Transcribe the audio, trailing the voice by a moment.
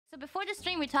So before the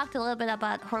stream, we talked a little bit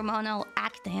about hormonal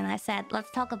acne, and I said,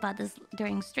 let's talk about this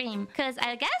during stream. Because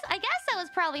I guess that was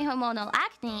probably hormonal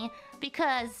acne,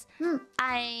 because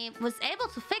I was able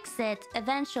to fix it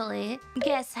eventually.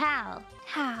 Guess how?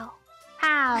 How?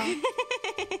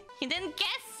 You didn't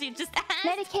guess, you just asked.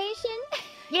 Medication?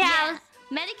 Yeah.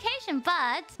 Medication,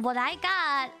 but what I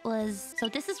got was... So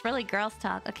this is really girls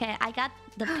talk, okay? I got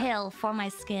the pill for my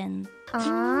skin.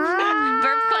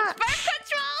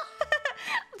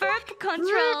 Birth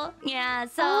control. Yeah,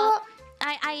 so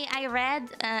I read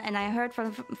and I heard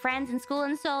from friends in school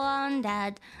and so on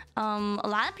that a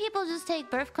lot of people just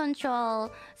take birth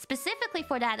control specifically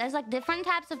for that. There's like different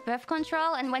types of birth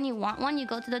control, and when you want one, you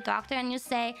go to the doctor and you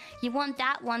say you want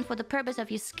that one for the purpose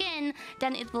of your skin.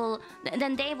 Then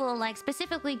they will like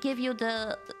specifically give you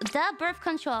the birth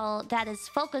control that is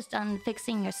focused on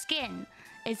fixing your skin.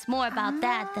 It's more about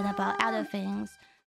that than about other things.